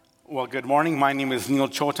Well, good morning. My name is Neil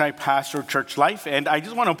Chotai, pastor of Church Life, and I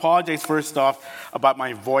just want to apologize first off about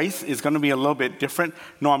my voice. It's going to be a little bit different.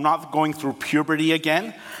 No, I'm not going through puberty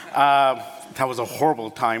again. That was a horrible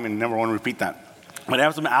time, and never want to repeat that. But I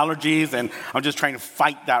have some allergies, and I'm just trying to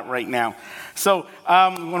fight that right now. So I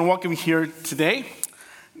want to welcome you here today.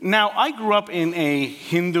 Now, I grew up in a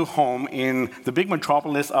Hindu home in the big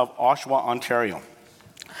metropolis of Oshawa, Ontario.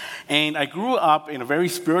 And I grew up in a very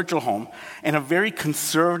spiritual home and a very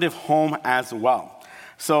conservative home as well.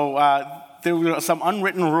 So there were some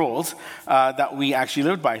unwritten rules that we actually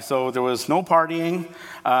lived by. So there was no partying.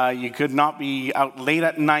 You could not be out late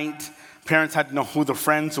at night. Parents had to know who their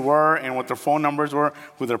friends were and what their phone numbers were,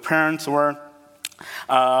 who their parents were.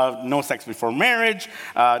 No sex before marriage,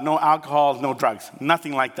 no alcohol, no drugs,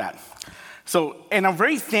 nothing like that. So, and I'm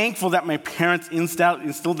very thankful that my parents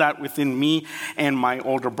instilled that within me and my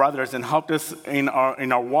older brothers and helped us in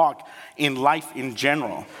our walk in life in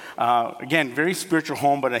general. Again, very spiritual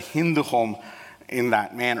home, but a Hindu home in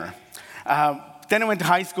that manner. Then I went to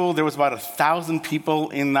high school. There was about 1,000 people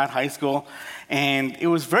in that high school. And it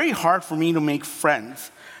was very hard for me to make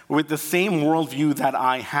friends with the same worldview that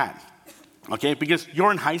I had. Okay, because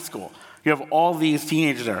you're in high school. You have all these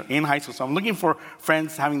teenagers there in high school. So I'm looking for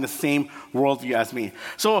friends having the same worldview as me.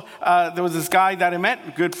 So there was this guy that I met,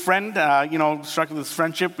 a good friend, struck this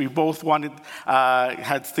friendship. We both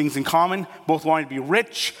had things in common. Both wanted to be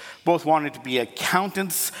rich. Both wanted to be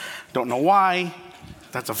accountants. Don't know why.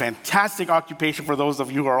 That's a fantastic occupation for those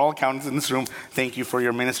of you who are all accountants in this room. Thank you for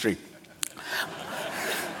your ministry.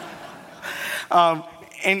 And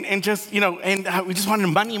we just wanted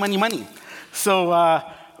money. So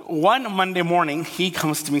one Monday morning, he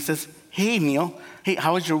comes to me and says, "Hey, Neil,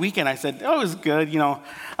 how was your weekend?" I said, "Oh, it was good,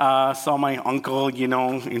 saw my uncle,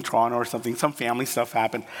 in Toronto or something. Some family stuff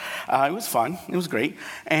happened. It was fun. It was great."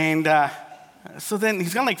 And so then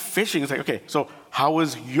he's kind of like fishing. He's like, "Okay, so how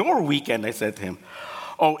was your weekend?" I said to him,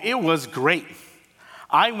 "Oh, it was great.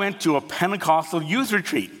 I went to a Pentecostal youth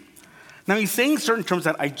retreat." Now, he's saying certain terms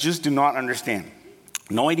that I just do not understand.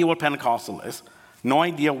 No idea what Pentecostal is. No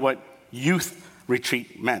idea what youth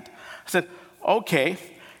retreat meant. I said, "Okay."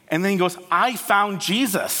 And then he goes, "I found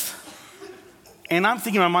Jesus." And I'm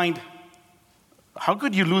thinking in my mind, how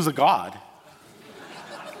could you lose a God?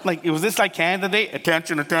 Like, was this like Canada Day?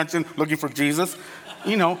 Attention, looking for Jesus.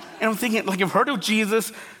 And I'm thinking, like, I've heard of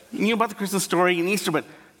Jesus, knew about the Christmas story and Easter, but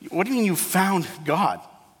what do you mean you found God?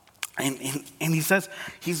 And he says,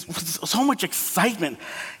 he's so much excitement,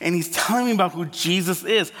 and he's telling me about who Jesus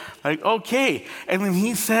is. Like, okay. And then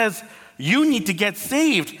he says, "You need to get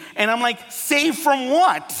saved." And I'm like, saved from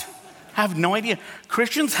what? I have no idea.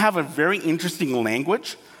 Christians have a very interesting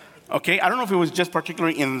language. Okay, I don't know if it was just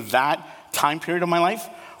particularly in that time period of my life,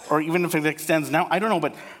 or even if it extends now. I don't know,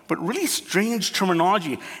 but really strange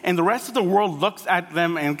terminology. And the rest of the world looks at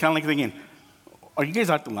them and kind of like thinking, "Are you guys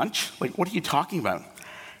out to lunch? Like, what are you talking about?"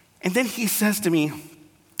 And then he says to me,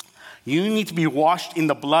 "You need to be washed in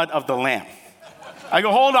the blood of the Lamb." I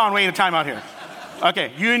go, "Hold on, wait a time out here."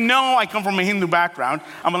 Okay, I come from a Hindu background.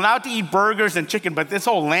 I'm allowed to eat burgers and chicken, but this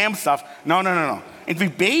whole lamb stuff, no. And to be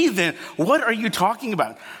bathed in, what are you talking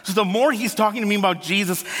about? So the more he's talking to me about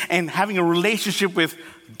Jesus and having a relationship with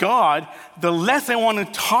God, the less I want to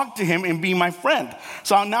talk to him and be my friend.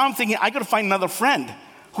 So now I'm thinking, I got to find another friend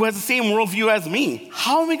who has the same worldview as me.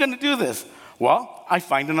 How am I going to do this? Well, I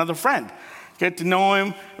find another friend. Get to know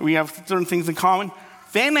him. We have certain things in common.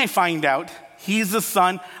 Then I find out he's the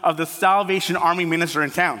son of the Salvation Army minister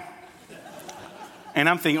in town. And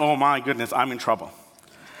I'm thinking, oh my goodness, I'm in trouble.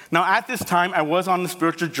 Now, at this time, I was on the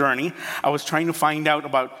spiritual journey. I was trying to find out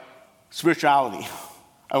about spirituality.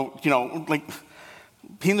 Like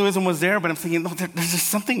Hinduism was there, but I'm thinking, no, there's just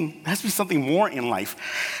something, there has to be something more in life.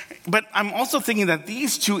 But I'm also thinking that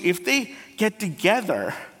these two, if they get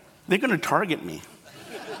together, they're going to target me.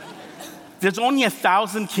 There's only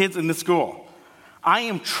 1,000 kids in the school. I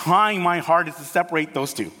am trying my hardest to separate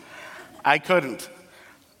those two. I couldn't.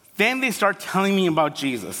 Then they start telling me about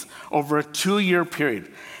Jesus over a 2-year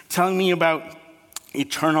period, telling me about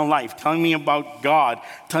eternal life, telling me about God,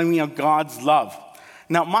 telling me of God's love.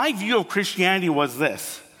 Now, my view of Christianity was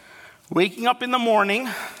this: waking up in the morning,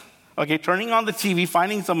 turning on the TV,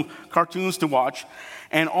 finding some cartoons to watch,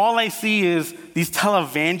 and all I see is these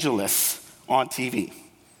televangelists on TV.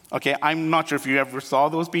 Okay, I'm not sure if you ever saw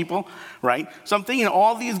those people, right? So I'm thinking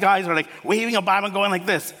all these guys are like waving a Bible and going like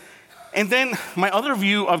this. And then my other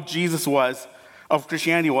view of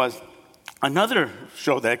Christianity was another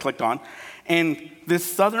show that I clicked on, and this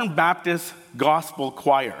Southern Baptist gospel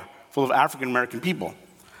choir full of African American people.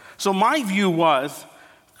 So my view was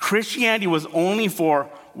Christianity was only for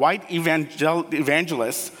white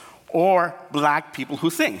evangelists or black people who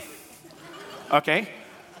sing. Okay?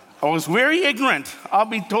 I was very ignorant. I'll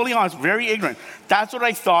be totally honest, very ignorant. That's what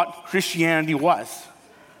I thought Christianity was.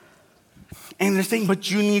 And they're saying, but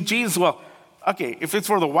you need Jesus. Well, okay, if it's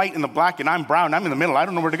for the white and the black and I'm brown, I'm in the middle, I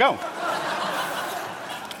don't know where to go.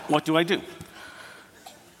 What do I do?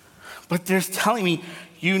 But they're telling me,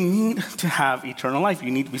 you need to have eternal life.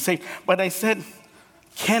 You need to be saved. But I said,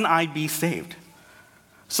 can I be saved?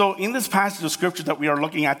 So in this passage of scripture that we are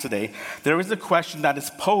looking at today, there is a question that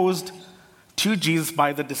is posed to Jesus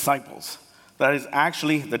by the disciples. That is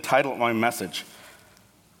actually the title of my message.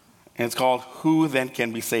 And it's called, Who Then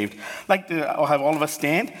Can Be Saved? I'll have all of us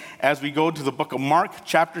stand as we go to the book of Mark,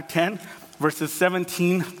 chapter 10, verses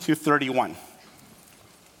 17 to 31.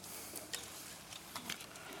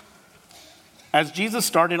 As Jesus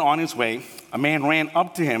started on his way, a man ran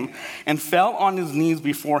up to him and fell on his knees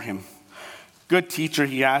before him. Good teacher,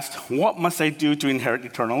 he asked, what must I do to inherit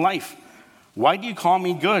eternal life? Why do you call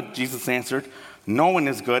me good? Jesus answered, no one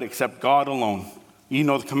is good except God alone. You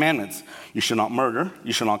know the commandments. You should not murder.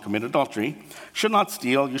 You should not commit adultery. You should not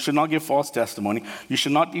steal. You should not give false testimony. You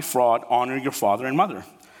should not defraud. Honor your father and mother.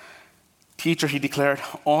 Teacher, he declared,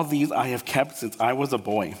 all these I have kept since I was a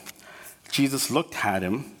boy. Jesus looked at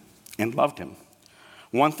him and loved him.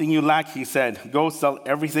 One thing you lack, he said, go sell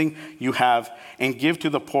everything you have and give to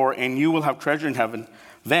the poor, and you will have treasure in heaven.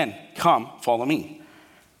 Then come, follow me.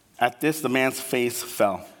 At this, the man's face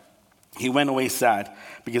fell. He went away sad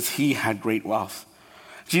because he had great wealth.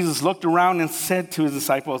 Jesus looked around and said to his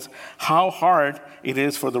disciples, how hard it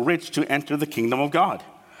is for the rich to enter the kingdom of God.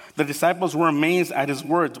 The disciples were amazed at his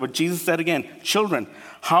words, but Jesus said again, children,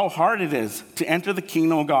 how hard it is to enter the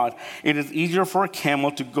kingdom of God. It is easier for a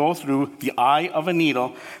camel to go through the eye of a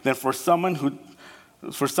needle than for someone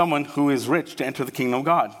who is rich to enter the kingdom of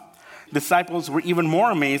God. Disciples were even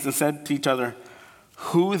more amazed and said to each other,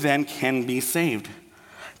 who then can be saved?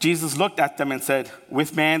 Jesus looked at them and said,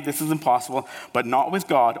 with man this is impossible, but not with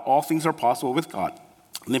God. All things are possible with God.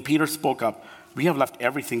 And then Peter spoke up, we have left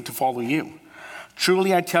everything to follow you.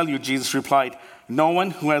 Truly I tell you, Jesus replied, no one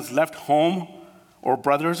who has left home or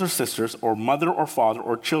brothers or sisters or mother or father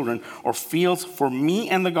or children or fields for me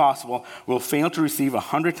and the gospel will fail to receive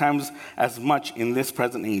 100 times as much in this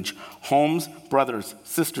present age. Homes, brothers,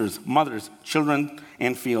 sisters, mothers, children,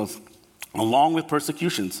 and fields, along with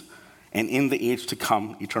persecutions, and in the age to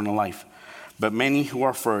come, eternal life. But many who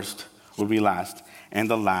are first will be last, and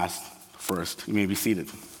the last first. You may be seated.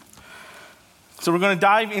 So we're going to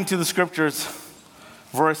dive into the scriptures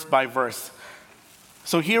verse by verse.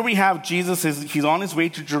 So here we have Jesus, he's on his way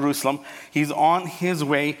to Jerusalem. He's on his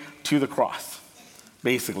way to the cross,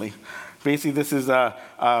 basically. Basically, this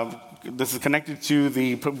is connected to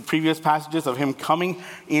the previous passages of him coming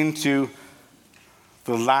into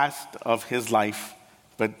the last of his life,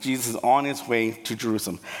 but Jesus is on his way to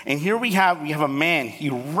Jerusalem. And here we have a man, he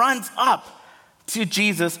runs up to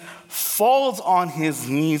Jesus, falls on his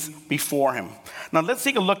knees before him. Now let's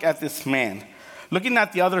take a look at this man. Looking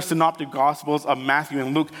at the other synoptic gospels of Matthew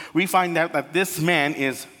and Luke, we find out that this man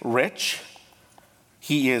is rich,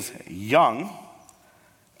 he is young,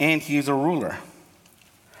 and he is a ruler.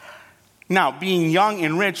 Now, being young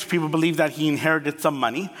and rich, people believe that he inherited some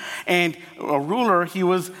money. And a ruler, he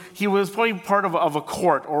was probably part of a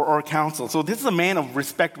court or a council. So this is a man of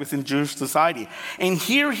respect within Jewish society. And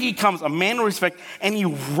here he comes, a man of respect, and he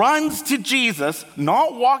runs to Jesus,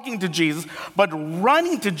 not walking to Jesus, but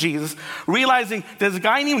running to Jesus, realizing there's a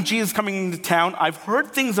guy named Jesus coming into town. I've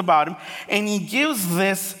heard things about him. And he gives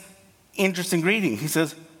this interesting greeting. He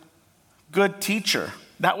says, good teacher.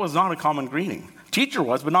 That was not a common greeting. Teacher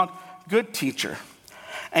was, but not good teacher.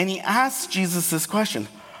 And he asks Jesus this question,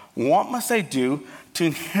 what must I do to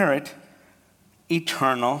inherit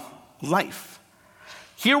eternal life?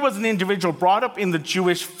 Here was an individual brought up in the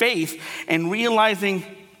Jewish faith and realizing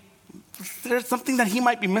there's something that he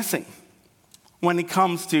might be missing when it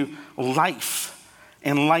comes to life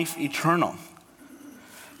and life eternal.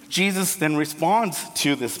 Jesus then responds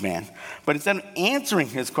to this man. But instead of answering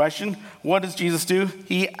his question, what does Jesus do?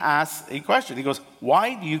 He asks a question. He goes,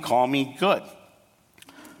 why do you call me good?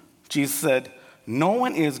 Jesus said, no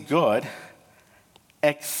one is good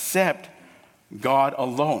except God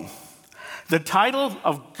alone. The title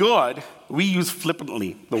of good, we use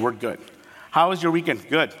flippantly, the word good. How was your weekend?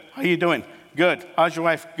 Good. How are you doing? Good. How's your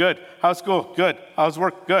wife? Good. How's school? Good. How's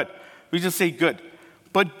work? Good. We just say good.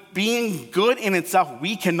 But being good in itself,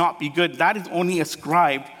 we cannot be good. That is only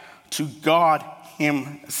ascribed to God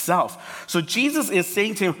himself. So Jesus is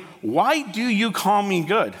saying to him, why do you call me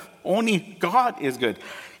good? Only God is good.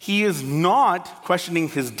 He is not questioning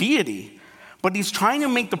his deity, But he's trying to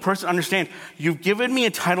make the person understand, you've given me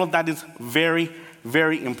a title that is very,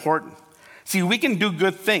 very important. See, we can do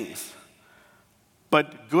good things,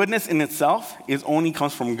 but goodness in itself only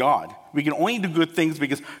comes from God. We can only do good things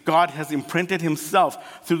because God has imprinted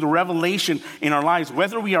himself through the revelation in our lives,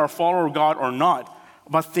 whether we are a follower of God or not,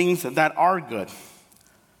 about things that are good.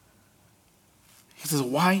 He says,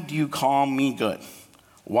 why do you call me good?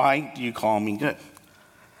 Why do you call me good?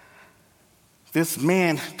 This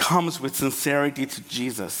man comes with sincerity to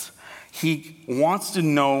Jesus. He wants to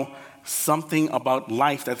know something about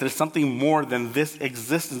life, that there's something more than this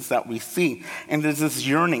existence that we see. And there's this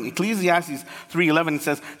yearning. Ecclesiastes 3:11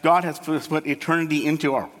 says, God has put eternity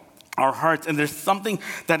into our hearts. And there's something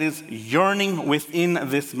that is yearning within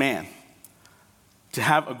this man to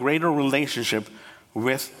have a greater relationship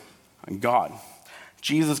with God.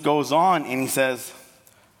 Jesus goes on and he says,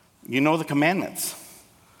 you know the commandments.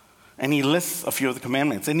 And he lists a few of the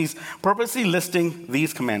commandments. And he's purposely listing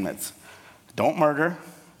these commandments. Don't murder.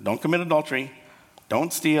 Don't commit adultery.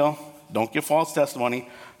 Don't steal. Don't give false testimony.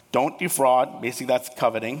 Don't defraud. Basically, that's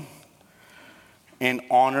coveting. And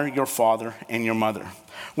honor your father and your mother.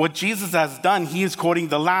 What Jesus has done, he is quoting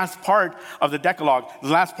the last part of the Decalogue, the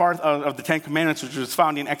last part of the Ten Commandments, which was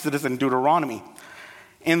found in Exodus and Deuteronomy.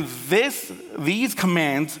 And these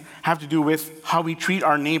commands have to do with how we treat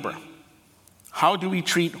our neighbor. How do we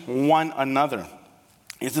treat one another?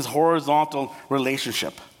 It's this horizontal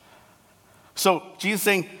relationship. So Jesus is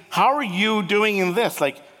saying, how are you doing in this?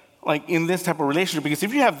 Like in this type of relationship? Because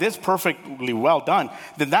if you have this perfectly well done,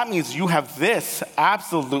 then that means you have this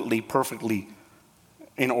absolutely perfectly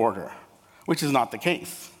in order, which is not the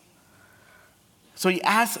case. So he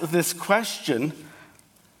asks this question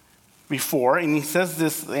before, and he says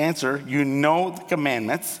this answer, you know the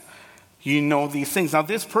commandments. You know these things. Now,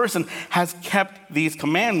 this person has kept these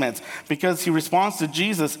commandments because he responds to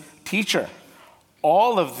Jesus, teacher,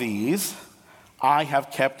 all of these I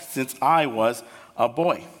have kept since I was a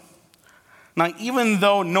boy. Now, even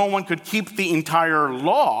though no one could keep the entire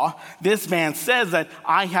law, this man says that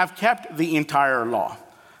I have kept the entire law.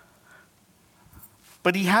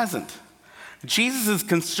 But he hasn't. Jesus is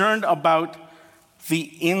concerned about the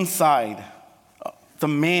inside, the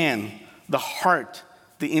man, the heart,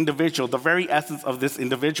 the individual, the very essence of this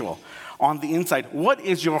individual. On the inside, what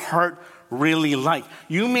is your heart really like?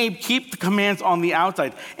 You may keep the commands on the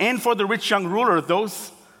outside. And for the rich young ruler,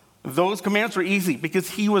 those commands were easy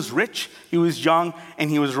because he was rich, he was young,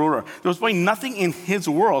 and he was ruler. There was probably nothing in his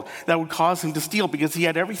world that would cause him to steal because he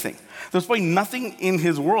had everything. There was probably nothing in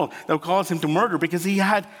his world that would cause him to murder because he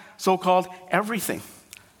had so-called everything.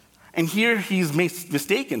 And here he's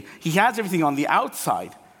mistaken. He has everything on the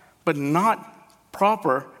outside, but not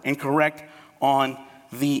proper and correct on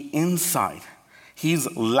the inside. He's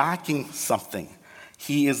lacking something.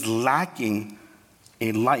 He is lacking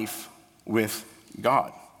a life with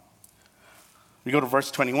God. We go to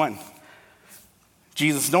verse 21.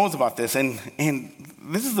 Jesus knows about this, and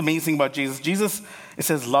this is the amazing thing about Jesus. Jesus, it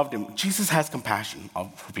says, loved him. Jesus has compassion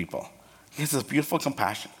for people. He has this beautiful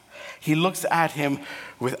compassion. He looks at him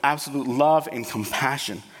with absolute love and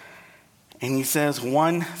compassion. And he says,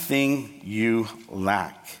 one thing you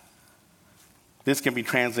lack. This can be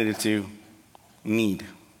translated to need.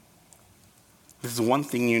 This is one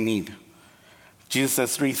thing you need. Jesus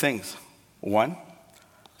says three things. 1,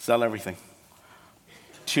 sell everything.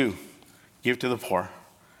 2, give to the poor.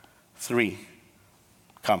 3,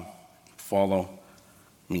 come, follow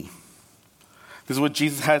me. This is what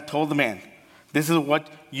Jesus had told the man. This is what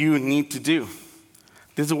you need to do.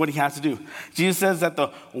 This is what he has to do. Jesus says that the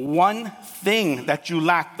one thing that you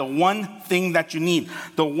lack, the one thing that you need,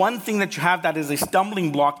 the one thing that you have that is a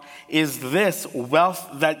stumbling block is this wealth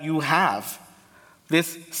that you have.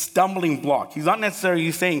 This stumbling block. He's not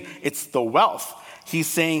necessarily saying it's the wealth. He's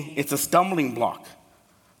saying it's a stumbling block.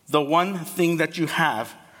 The one thing that you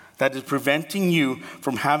have that is preventing you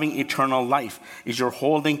from having eternal life is you're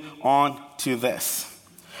holding on to this.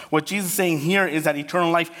 What Jesus is saying here is that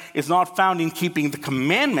eternal life is not found in keeping the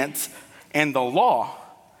commandments and the law,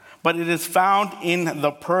 but it is found in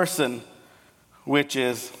the person, which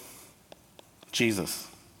is Jesus.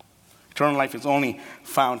 Eternal life is only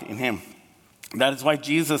found in him. That is why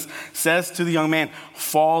Jesus says to the young man,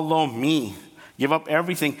 follow me. Give up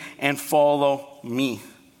everything and follow me.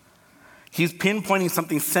 He's pinpointing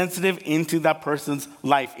something sensitive into that person's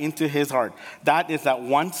life, into his heart. That is that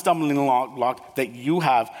one stumbling block that you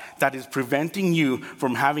have that is preventing you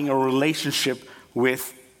from having a relationship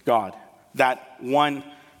with God. That one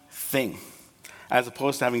thing, as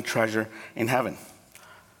opposed to having treasure in heaven.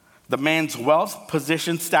 The man's wealth,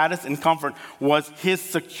 position, status, and comfort was his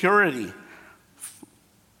security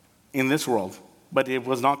in this world, but it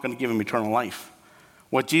was not going to give him eternal life.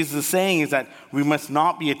 What Jesus is saying is that we must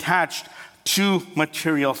not be attached to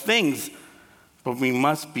material things, but we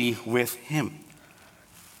must be with him.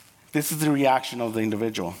 This is the reaction of the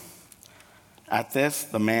individual. At this,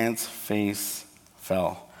 the man's face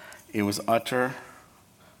fell. It was utter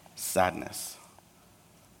sadness,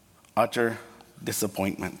 utter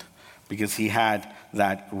disappointment, because he had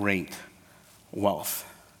that great wealth.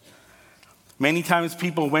 Many times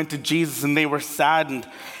people went to Jesus and they were saddened,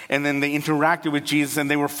 and then they interacted with Jesus and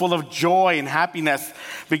they were full of joy and happiness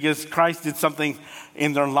because Christ did something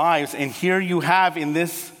in their lives. And here you have in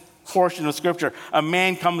this portion of Scripture, a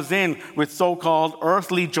man comes in with so-called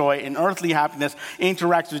earthly joy and earthly happiness,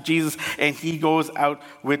 interacts with Jesus, and he goes out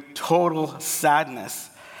with total sadness.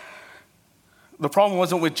 The problem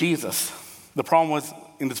wasn't with Jesus. The problem was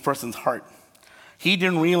in this person's heart. He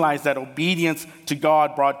didn't realize that obedience to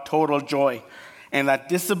God brought total joy, and that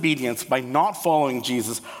disobedience, by not following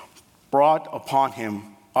Jesus, brought upon him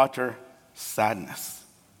utter sadness.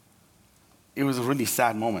 It was a really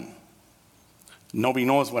sad moment. Nobody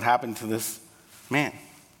knows what happened to this man.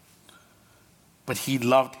 But he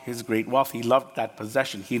loved his great wealth. He loved that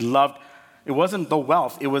possession. It wasn't the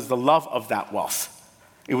wealth, it was the love of that wealth.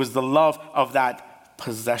 It was the love of that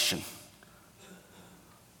possession.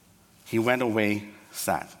 He went away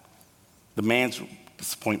sad. The man's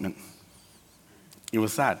disappointment. It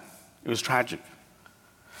was sad. It was tragic.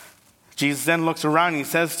 Jesus then looks around and he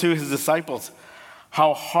says to his disciples,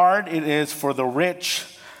 how hard it is for the rich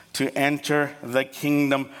to enter the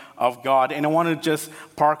kingdom of God. And I want to just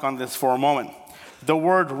park on this for a moment. The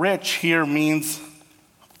word rich here means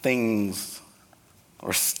things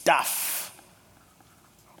or stuff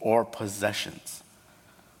or possessions.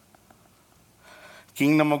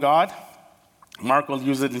 Kingdom of God, Mark will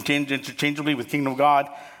use it interchangeably with kingdom of God,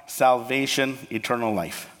 salvation, eternal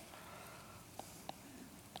life.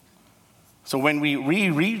 So when we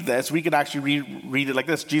reread this, we could actually read it like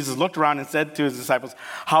this. Jesus looked around and said to his disciples,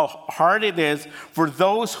 how hard it is for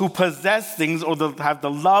those who possess things or have the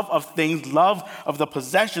love of things, love of the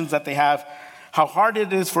possessions that they have, how hard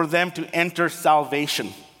it is for them to enter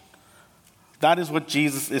salvation. That is what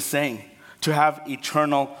Jesus is saying, to have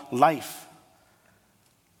eternal life.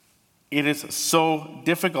 It is so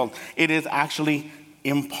difficult. It is actually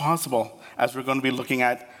impossible, as we're going to be looking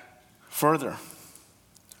at further.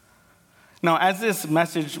 Now, as this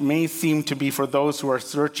message may seem to be for those who are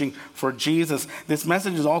searching for Jesus, this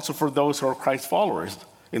message is also for those who are Christ followers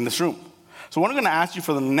in this room. So what I'm going to ask you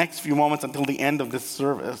for the next few moments until the end of this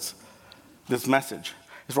service, this message,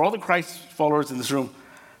 is for all the Christ followers in this room,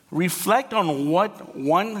 reflect on what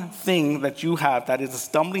one thing that you have that is a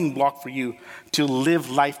stumbling block for you to live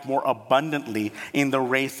life more abundantly in the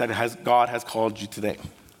race that God has called you today.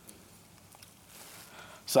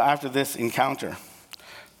 So after this encounter,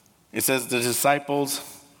 it says the disciples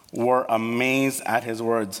were amazed at his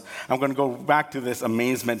words. I'm going to go back to this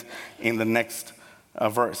amazement in the next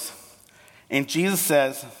verse. And Jesus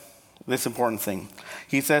says this important thing.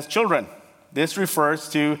 He says, children, this refers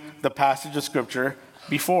to the passage of Scripture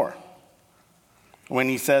before, when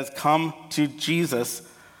he says, come to Jesus,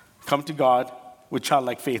 come to God with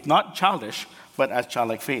childlike faith. Not childish, but as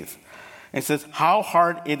childlike faith. And it says, how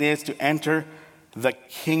hard it is to enter the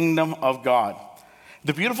kingdom of God.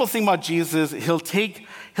 The beautiful thing about Jesus is he'll take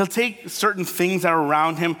certain things that are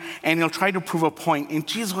around him and he'll try to prove a point. And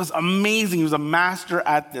Jesus was amazing. He was a master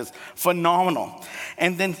at this. Phenomenal.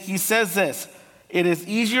 And then he says this, it is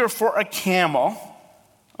easier for a camel,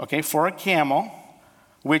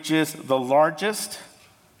 which is the largest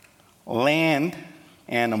land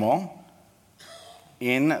animal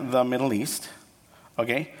in the Middle East.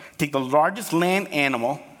 Okay? Take the largest land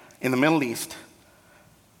animal in the Middle East.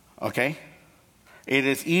 Okay? It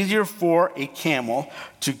is easier for a camel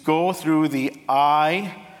to go through the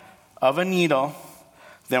eye of a needle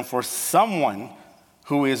than for someone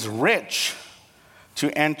who is rich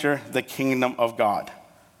to enter the kingdom of God.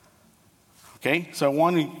 Okay? So I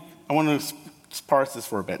want to parse this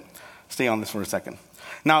for a bit. Stay on this for a second.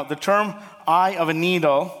 Now, the term eye of a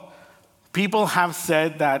needle, people have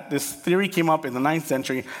said that this theory came up in the 9th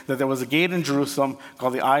century, that there was a gate in Jerusalem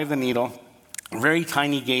called the Eye of the Needle, a very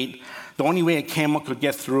tiny gate. The only way a camel could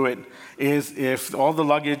get through it is if all the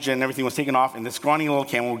luggage and everything was taken off and this scrawny little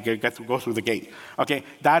camel would go through the gate. Okay,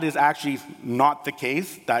 that is actually not the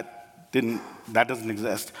case. That doesn't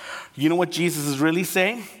exist. You know what Jesus is really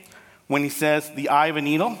saying when he says the eye of a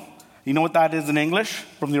needle? You know what that is in English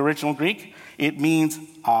from the original Greek? It means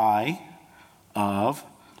eye of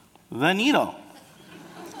the needle.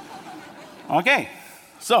 Okay,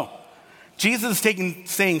 so Jesus is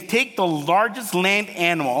saying, take the largest land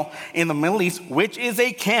animal in the Middle East, which is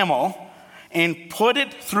a camel, and put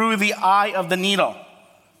it through the eye of the needle.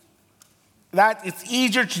 That it's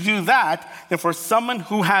easier to do that than for someone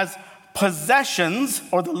who has possessions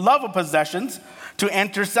or the love of possessions to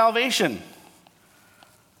enter salvation.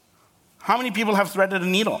 How many people have threaded a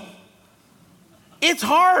needle? It's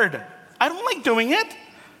hard. I don't like doing it.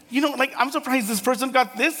 I'm surprised this person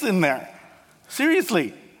got this in there.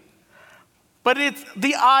 Seriously. But it's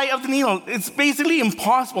the eye of the needle. It's basically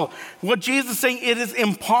impossible. What Jesus is saying, it is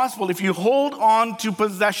impossible if you hold on to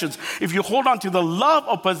possessions, if you hold on to the love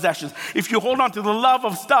of possessions, if you hold on to the love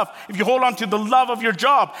of stuff, if you hold on to the love of your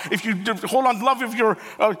job, if you hold on to the love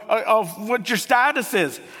of what your status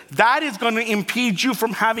is, that is going to impede you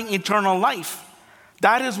from having eternal life.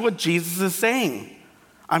 That is what Jesus is saying.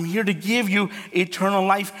 I'm here to give you eternal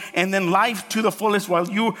life and then life to the fullest while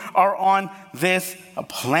you are on this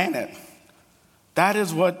planet. That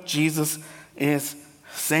is what Jesus is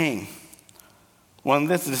saying. Well,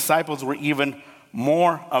 the disciples were even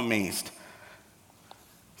more amazed.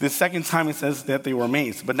 The second time it says that they were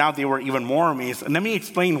amazed, but now they were even more amazed. And let me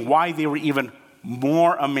explain why they were even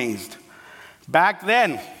more amazed. Back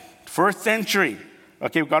then, first century,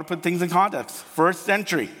 okay, we've got to put things in context. First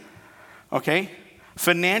century, okay,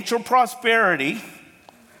 financial prosperity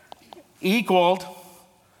equaled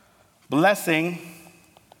blessing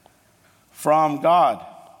from God.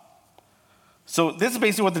 So this is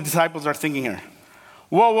basically what the disciples are thinking here.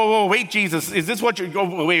 Whoa, wait, Jesus, is this what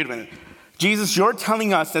you're, wait a minute. Jesus, you're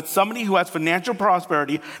telling us that somebody who has financial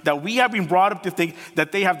prosperity, that we have been brought up to think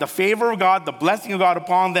that they have the favor of God, the blessing of God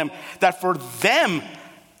upon them, that for them,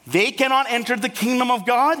 they cannot enter the kingdom of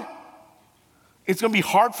God? It's going to be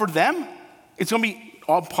hard for them? It's going to be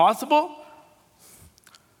impossible?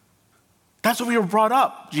 That's what we were brought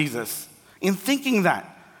up, Jesus, in thinking that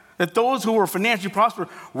those who were financially prosperous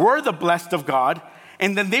were the blessed of God,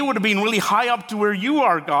 and then they would have been really high up to where you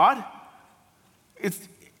are, God.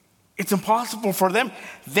 It's impossible for them.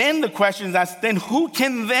 Then the question is asked, then who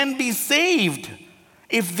can then be saved?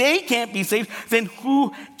 If they can't be saved, then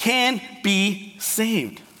who can be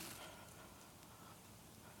saved?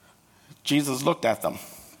 Jesus looked at them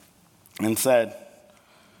and said,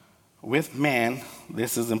 with man,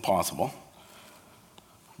 this is impossible,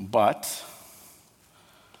 but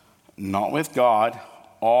not with God.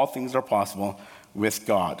 All things are possible with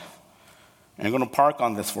God. And I'm going to park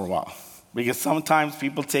on this for a while, because sometimes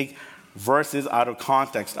people take verses out of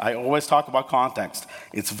context. I always talk about context.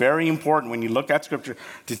 It's very important when you look at Scripture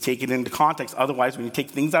to take it into context. Otherwise, when you take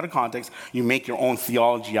things out of context, you make your own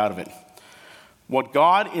theology out of it. What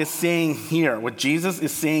God is saying here, what Jesus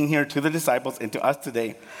is saying here to the disciples and to us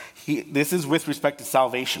today, this is with respect to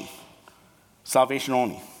salvation. Salvation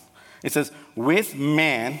only. It says, with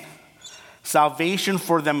man, salvation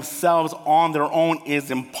for themselves on their own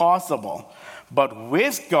is impossible. But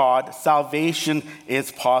with God, salvation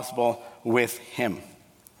is possible with him.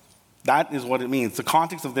 That is what it means. The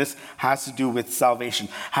context of this has to do with salvation,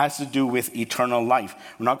 has to do with eternal life.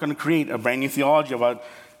 We're not going to create a brand new theology about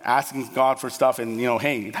asking God for stuff and,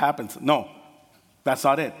 hey, it happens. No, that's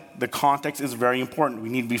not it. The context is very important. We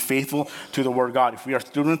need to be faithful to the Word of God. If we are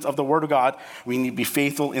students of the Word of God, we need to be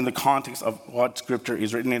faithful in the context of what Scripture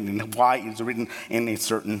is written in and why it is written in a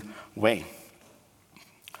certain way.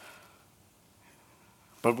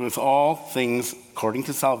 But with all things, according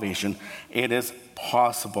to salvation, it is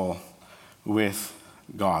possible with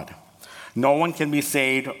God. No one can be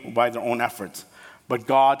saved by their own efforts, but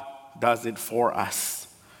God does it for us.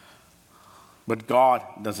 But God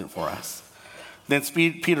does it for us. Then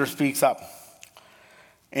Peter speaks up.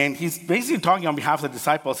 And he's basically talking on behalf of the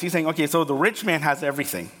disciples. He's saying, okay, so the rich man has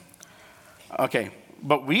everything. Okay,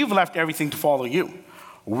 but we've left everything to follow you.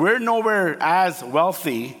 We're nowhere as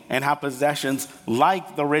wealthy and have possessions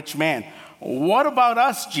like the rich man. What about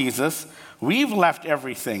us, Jesus? We've left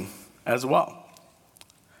everything as well.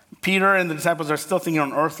 Peter and the disciples are still thinking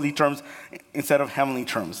on earthly terms instead of heavenly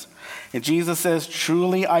terms. And Jesus says,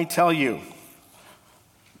 truly I tell you,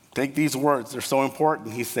 take these words, they're so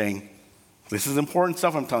important. He's saying, this is important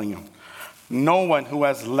stuff I'm telling you. No one who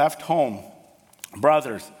has left home,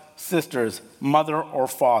 brothers, sisters, mother or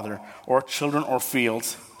father, or children or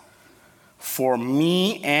fields, for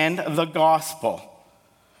me and the gospel,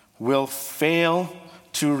 will fail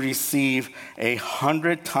to receive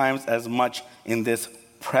 100 times as much in this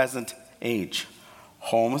present age.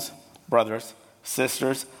 Homes, brothers,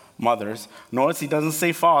 sisters, mothers. Notice he doesn't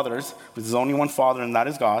say fathers, because there's only one father, and that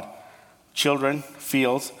is God. Children,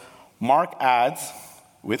 fields. Mark adds,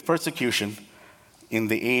 with persecution, in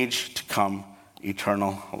the age to come,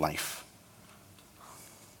 eternal life.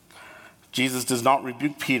 Jesus does not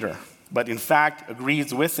rebuke Peter, but in fact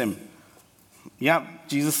agrees with him. Yeah,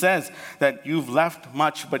 Jesus says that you've left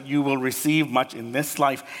much, but you will receive much in this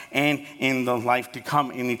life and in the life to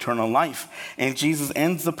come, in eternal life. And Jesus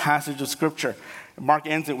ends the passage of Scripture. Mark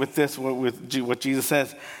ends it with this, with what Jesus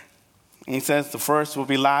says. And he says, the first will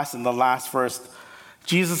be last and the last first.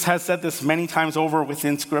 Jesus has said this many times over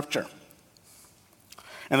within Scripture.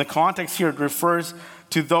 And the context here refers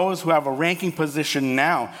to those who have a ranking position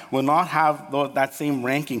now will not have that same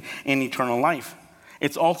ranking in eternal life.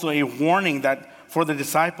 It's also a warning that for the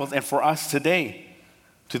disciples and for us today,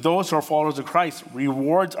 to those who are followers of Christ,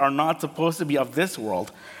 rewards are not supposed to be of this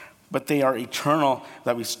world, but they are eternal,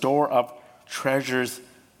 that we store up treasures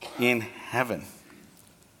in heaven.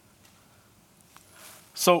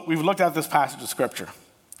 So we've looked at this passage of Scripture.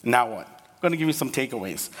 Now what? I'm going to give you some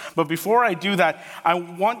takeaways. But before I do that, I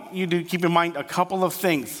want you to keep in mind a couple of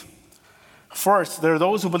things. First, there are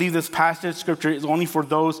those who believe this passage of Scripture is only for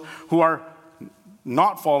those who are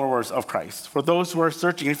not followers of Christ, for those who are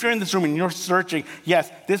searching. If you're in this room and you're searching,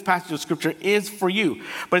 yes, this passage of Scripture is for you.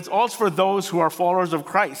 But it's also for those who are followers of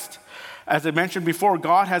Christ. As I mentioned before,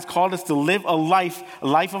 God has called us to live a life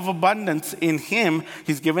of abundance in Him.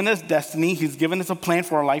 He's given us destiny. He's given us a plan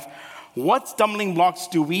for our life. What stumbling blocks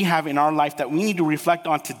do we have in our life that we need to reflect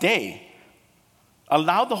on today?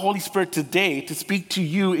 Allow the Holy Spirit today to speak to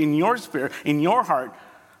you in your spirit, in your heart.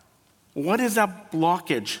 What is that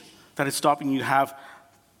blockage that is stopping you to have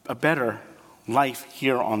a better life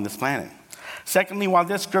here on this planet? Secondly, while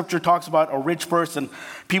this scripture talks about a rich person,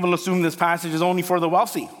 people assume this passage is only for the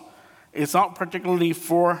wealthy. It's not particularly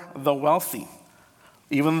for the wealthy,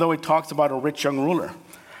 even though it talks about a rich young ruler.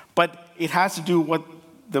 But it has to do with what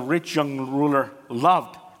the rich young ruler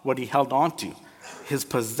loved, what he held on to, his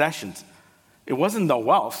possessions. It wasn't the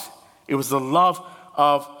wealth. It was the love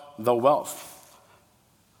of the wealth.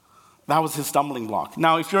 That was his stumbling block.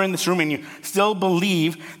 Now, if you're in this room and you still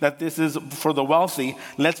believe that this is for the wealthy,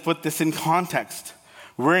 let's put this in context.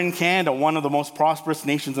 We're in Canada, one of the most prosperous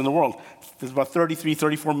nations in the world. There's about 33,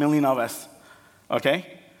 34 million of us,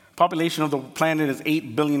 okay? Population of the planet is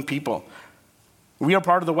 8 billion people. We are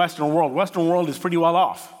part of the Western world. Western world is pretty well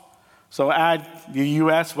off. So add the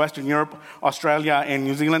US, Western Europe, Australia, and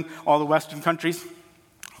New Zealand, all the Western countries.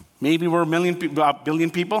 Maybe we're a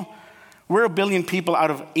billion people. We're a billion people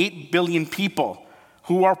out of 8 billion people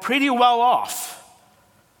who are pretty well off.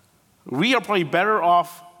 We are probably better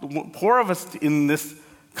off, the poor of us in this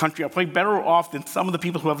country are probably better off than some of the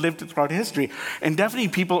people who have lived throughout history, and definitely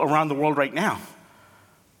people around the world right now.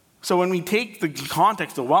 So when we take the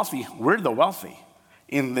context of wealthy, we're the wealthy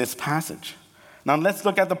in this passage. Now let's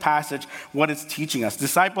look at the passage, what it's teaching us.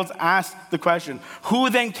 Disciples asked the question, who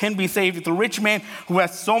then can be saved? If the rich man who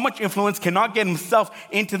has so much influence cannot get himself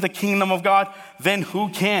into the kingdom of God, then who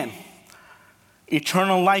can?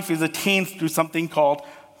 Eternal life is attained through something called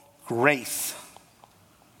grace.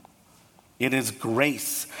 It is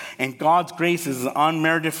grace. And God's grace is an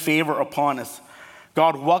unmerited favor upon us.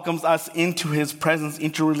 God welcomes us into His presence,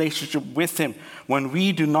 into relationship with Him when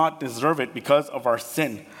we do not deserve it because of our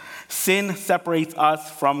sin. Sin separates us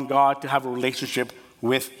from God to have a relationship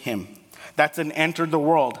with Him. That's an enter the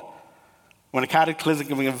world. When a cataclysmic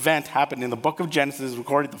event happened in the book of Genesis,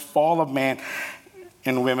 recorded the fall of man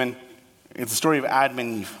and women. It's the story of Adam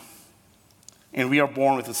and Eve. And we are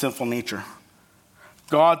born with a sinful nature.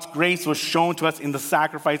 God's grace was shown to us in the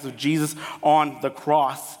sacrifice of Jesus on the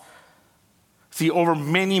cross. See, over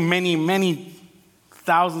many, many, many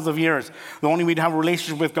thousands of years, the only way to have a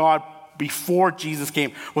relationship with God before Jesus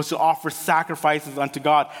came was to offer sacrifices unto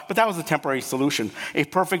God. But that was a temporary solution. A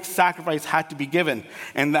perfect sacrifice had to be given.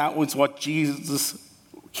 And that was what Jesus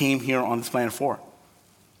came here on this planet for.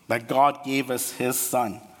 That God gave us His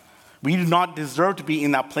Son. We do not deserve to be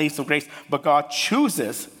in that place of grace, but God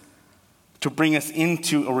chooses to bring us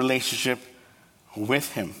into a relationship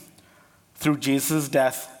with Him through Jesus'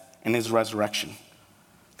 death and His resurrection.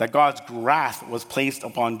 That God's wrath was placed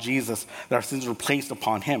upon Jesus, that our sins were placed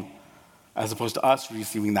upon Him, as opposed to us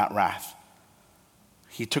receiving that wrath.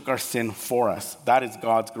 He took our sin for us. That is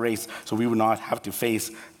God's grace, so we would not have to face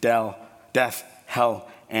death, hell,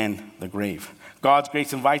 and the grave. God's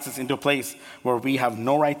grace invites us into a place where we have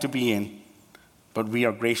no right to be in, but we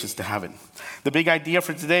are gracious to have it. The big idea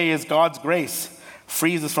for today is God's grace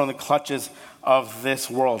frees us from the clutches of this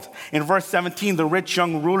world. In verse 17, the rich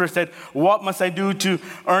young ruler said, "What must I do to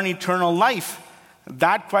earn eternal life?"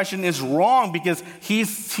 That question is wrong because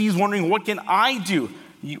he's wondering, what can I do?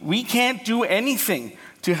 We can't do anything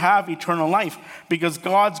to have eternal life because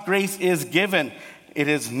God's grace is given. It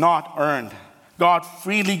is not earned. God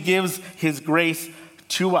freely gives His grace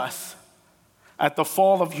to us. At the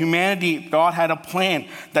fall of humanity, God had a plan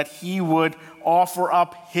that he would offer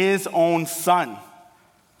up his own son.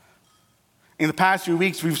 In the past few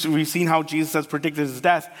weeks, we've seen how Jesus has predicted his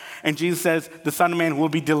death. And Jesus says the Son of Man will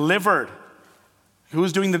be delivered.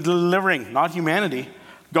 Who's doing the delivering? Not humanity.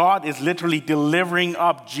 God is literally delivering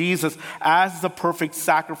up Jesus as the perfect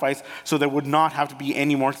sacrifice so there would not have to be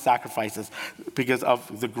any more sacrifices because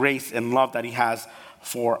of the grace and love that he has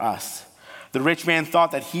for us. The rich man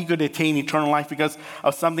thought that he could attain eternal life because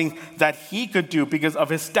of something that he could do, because of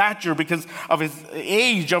his stature, because of his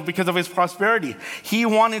age, because of his prosperity. He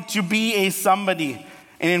wanted to be a somebody.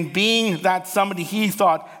 And in being that somebody, he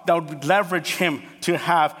thought that would leverage him to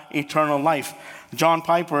have eternal life. John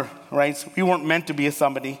Piper writes, we weren't meant to be a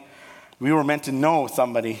somebody. We were meant to know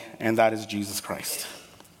somebody, and that is Jesus Christ.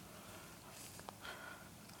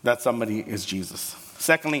 That somebody is Jesus.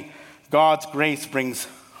 Secondly, God's grace brings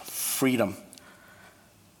freedom.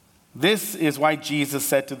 This is why Jesus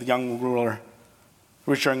said to the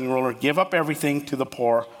rich young ruler, give up everything to the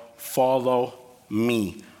poor, follow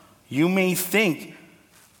me. You may think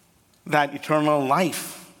that eternal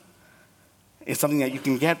life is something that you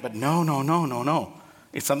can get, but no.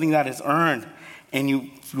 It's something that is earned, and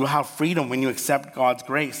you have freedom when you accept God's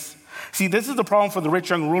grace. See, this is the problem for the rich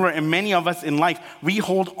young ruler and many of us in life. We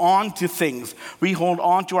hold on to things. We hold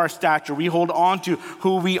on to our stature. We hold on to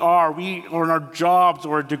who we are, or our jobs,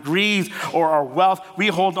 or degrees, or our wealth. We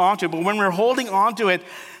hold on to it. But when we're holding on to it,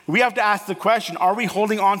 we have to ask the question, are we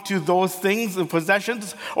holding on to those things and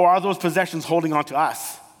possessions, or are those possessions holding on to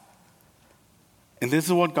us? And this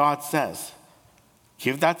is what God says.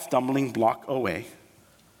 Give that stumbling block away.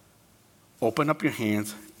 Open up your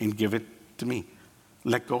hands and give it to me.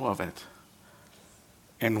 Let go of it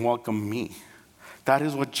and welcome me. That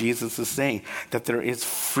is what Jesus is saying, that there is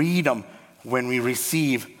freedom when we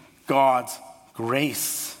receive God's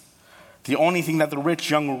grace. The only thing that the rich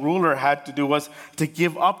young ruler had to do was to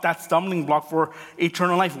give up that stumbling block for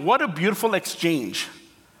eternal life. What a beautiful exchange.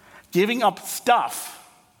 Giving up stuff,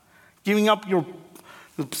 giving up your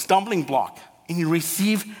stumbling block, and you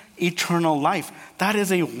receive eternal life. That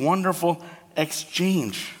is a wonderful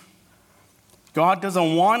exchange. God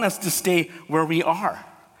doesn't want us to stay where we are,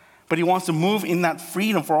 but he wants to move in that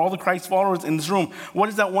freedom for all the Christ followers in this room. What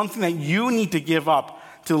is that one thing that you need to give up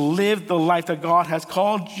to live the life that God has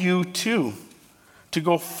called you to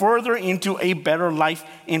go further into a better life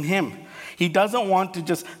in him? He doesn't want to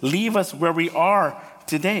just leave us where we are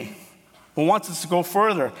today, but wants us to go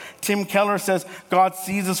further. Tim Keller says, God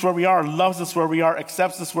sees us where we are, loves us where we are,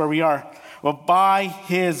 accepts us where we are. But by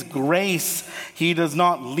his grace, he does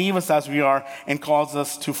not leave us as we are and calls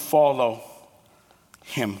us to follow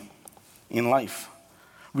him in life.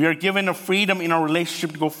 We are given a freedom in our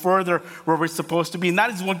relationship to go further where we're supposed to be. And that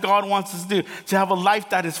is what God wants us to do, to have a life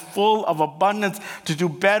that is full of abundance, to do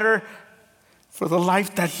better for the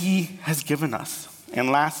life that he has given us. And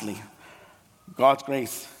lastly, God's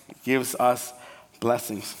grace gives us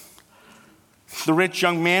blessings. The rich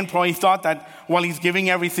young man probably thought that while he's giving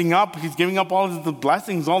everything up, he's giving up all of the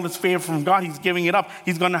blessings, all this favor from God, he's giving it up,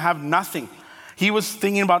 he's going to have nothing. He was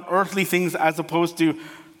thinking about earthly things as opposed to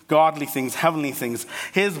godly things, heavenly things.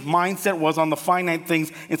 His mindset was on the finite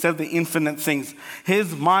things instead of the infinite things.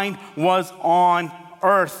 His mind was on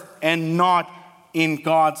earth and not in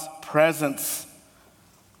God's presence.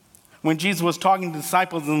 When Jesus was talking to the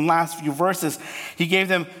disciples in the last few verses, he gave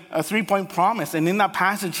them a 3-point promise. And in that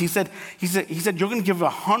passage, he said, you're going to give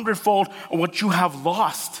 100-fold of what you have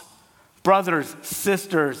lost. Brothers,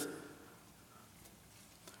 sisters.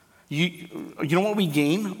 You know what we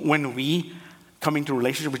gain when we come into a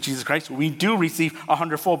relationship with Jesus Christ? We do receive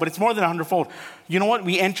 100-fold, but it's more than 100-fold. You know what?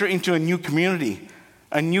 We enter into a new community,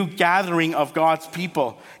 a new gathering of God's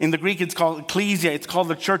people. In the Greek, it's called ecclesia. It's called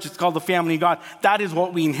the church. It's called the family of God. That is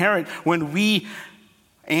what we inherit when we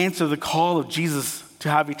answer the call of Jesus to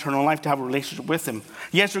have eternal life, to have a relationship with him.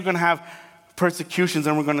 Yes, we're going to have persecutions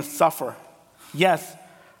and we're going to suffer. Yes,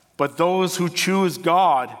 but those who choose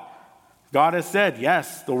God, God has said,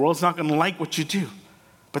 yes, the world's not going to like what you do,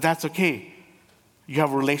 but that's okay. You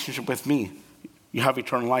have a relationship with me. You have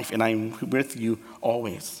eternal life, and I'm with you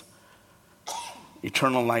always.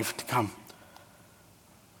 Eternal life to come.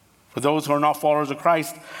 For those who are not followers of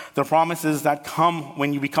Christ, the promises that come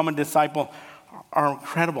when you become a disciple are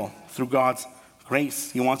incredible through God's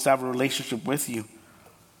grace. He wants to have a relationship with you.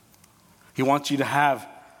 He wants you to have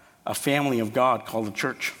a family of God called the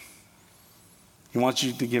church. He wants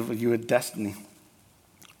you to give you a destiny.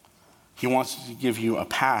 He wants to give you a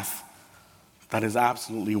path that is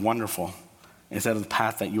absolutely wonderful instead of the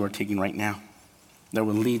path that you are taking right now that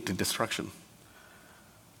will lead to destruction.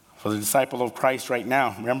 For the disciple of Christ right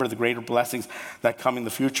now, remember the greater blessings that come in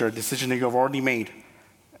the future, a decision that you have already made,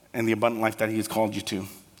 and the abundant life that he has called you to.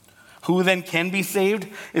 Who then can be saved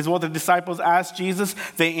is what the disciples asked Jesus.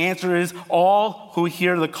 The answer is all who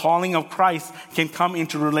hear the calling of Christ can come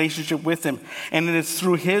into relationship with him. And it is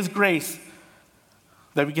through his grace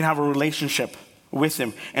that we can have a relationship with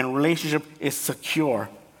him. And relationship is secure.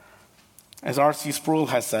 As R.C. Sproul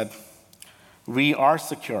has said, we are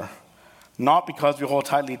secure, not because we hold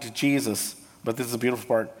tightly to Jesus, but this is the beautiful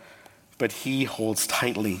part, but he holds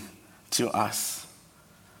tightly to us.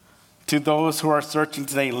 To those who are searching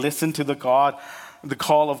today, listen to the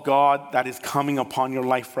call of God that is coming upon your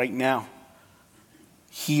life right now.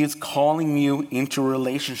 He is calling you into a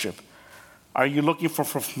relationship. Are you looking for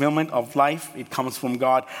fulfillment of life? It comes from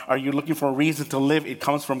God. Are you looking for a reason to live? It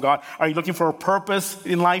comes from God. Are you looking for a purpose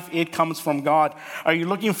in life? It comes from God. Are you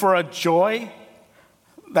looking for a joy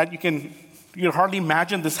that you can hardly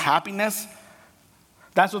imagine, this happiness?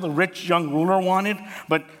 That's what the rich young ruler wanted,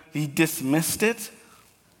 but he dismissed it.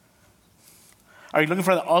 Are you looking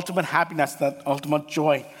for the ultimate happiness, that ultimate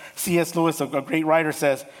joy? C.S. Lewis, a great writer,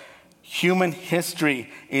 says, human history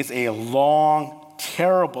is a long,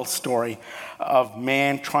 terrible story of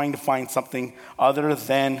man trying to find something other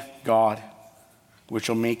than God, which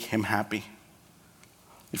will make him happy.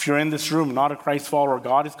 If you're in this room, not a Christ follower,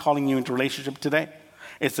 God is calling you into relationship today.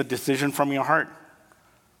 It's a decision from your heart,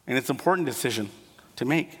 and it's an important decision to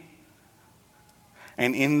make.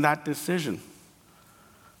 And in that decision,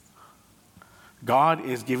 God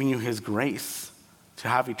is giving you his grace to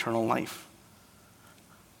have eternal life.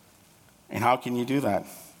 And how can you do that?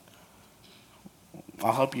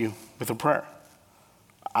 I'll help you with a prayer.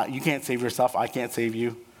 You can't save yourself. I can't save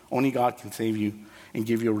you. Only God can save you and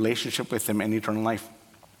give you a relationship with him and eternal life.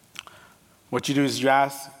 What you do is you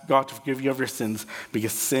ask God to forgive you of your sins,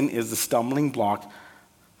 because sin is the stumbling block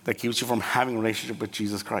that keeps you from having a relationship with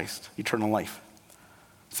Jesus Christ, eternal life.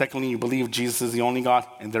 Secondly, you believe Jesus is the only God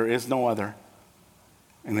and there is no other.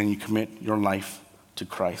 And then you commit your life to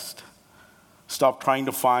Christ. Stop trying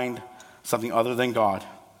to find something other than God.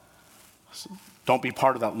 Don't be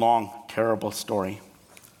part of that long, terrible story.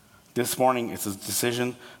 This morning, it's a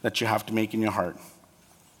decision that you have to make in your heart.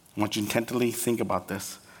 I want you to intently think about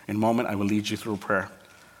this. In a moment, I will lead you through a prayer.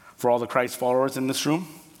 For all the Christ followers in this room,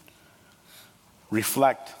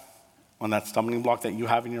 reflect on that stumbling block that you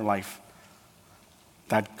have in your life,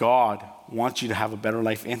 that God wants you to have a better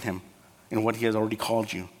life in him, in what he has already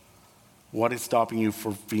called you. What is stopping you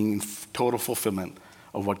from being in total fulfillment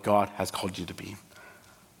of what God has called you to be?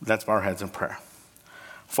 Let's bow our heads in prayer.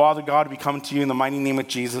 Father God, we come to you in the mighty name of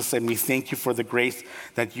Jesus, and we thank you for the grace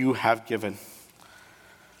that you have given.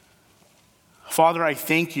 Father, I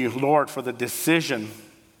thank you, Lord, for the decision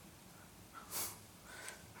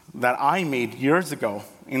that I made years ago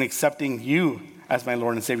in accepting you as my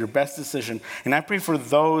Lord and Savior, best decision. And I pray for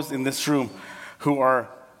those in this room who are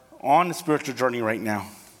on a spiritual journey right now.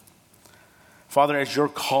 Father, as you're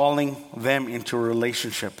calling them into a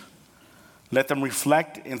relationship, let them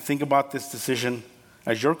reflect and think about this decision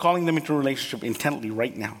as you're calling them into a relationship intently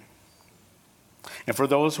right now. And for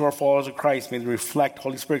those who are followers of Christ, may they reflect,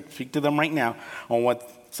 Holy Spirit, speak to them right now on what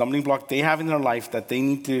stumbling block they have in their life that they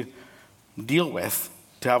need to deal with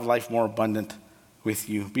to have life more abundant with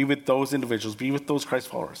you. Be with those individuals, be with those Christ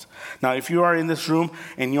followers. Now, if you are in this room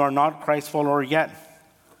and you are not a Christ follower yet,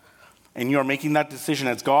 and you are making that decision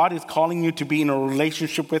as God is calling you to be in a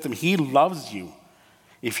relationship with him, he loves you.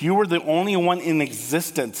 If you were the only one in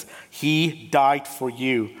existence, he died for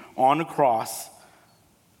you on a cross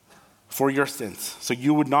for your sins, so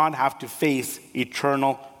you would not have to face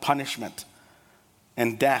eternal punishment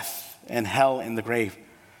and death and hell in the grave.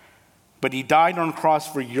 But he died on the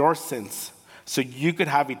cross for your sins, so you could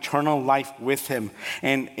have eternal life with him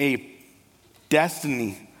and a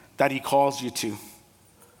destiny that he calls you to.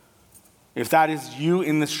 If that is you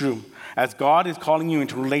in this room, as God is calling you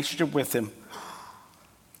into a relationship with him,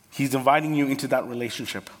 he's inviting you into that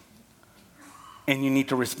relationship. And you need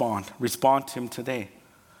to respond. Respond to him today.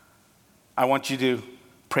 I want you to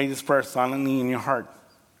pray this prayer silently in your heart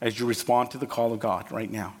as you respond to the call of God right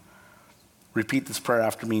now. Repeat this prayer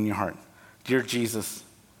after me in your heart. Dear Jesus,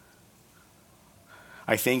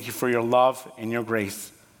 I thank you for your love and your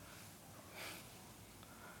grace.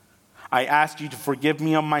 I ask you to forgive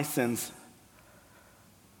me of my sins.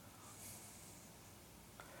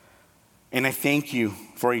 And I thank you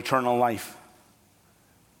for eternal life.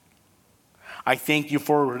 I thank you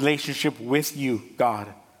for a relationship with you, God.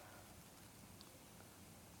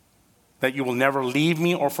 That you will never leave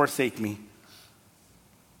me or forsake me.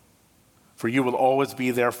 For you will always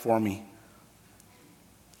be there for me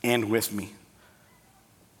and with me.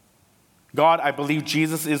 God, I believe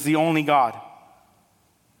Jesus is the only God,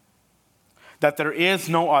 that there is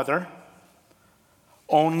no other,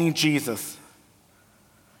 only Jesus,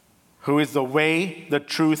 who is the way, the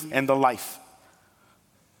truth, and the life.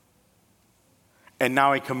 And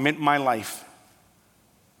now I commit my life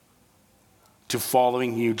to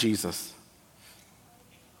following you, Jesus.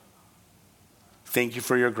 Thank you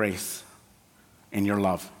for your grace and your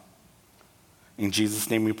love. In Jesus'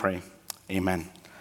 name we pray. Amen.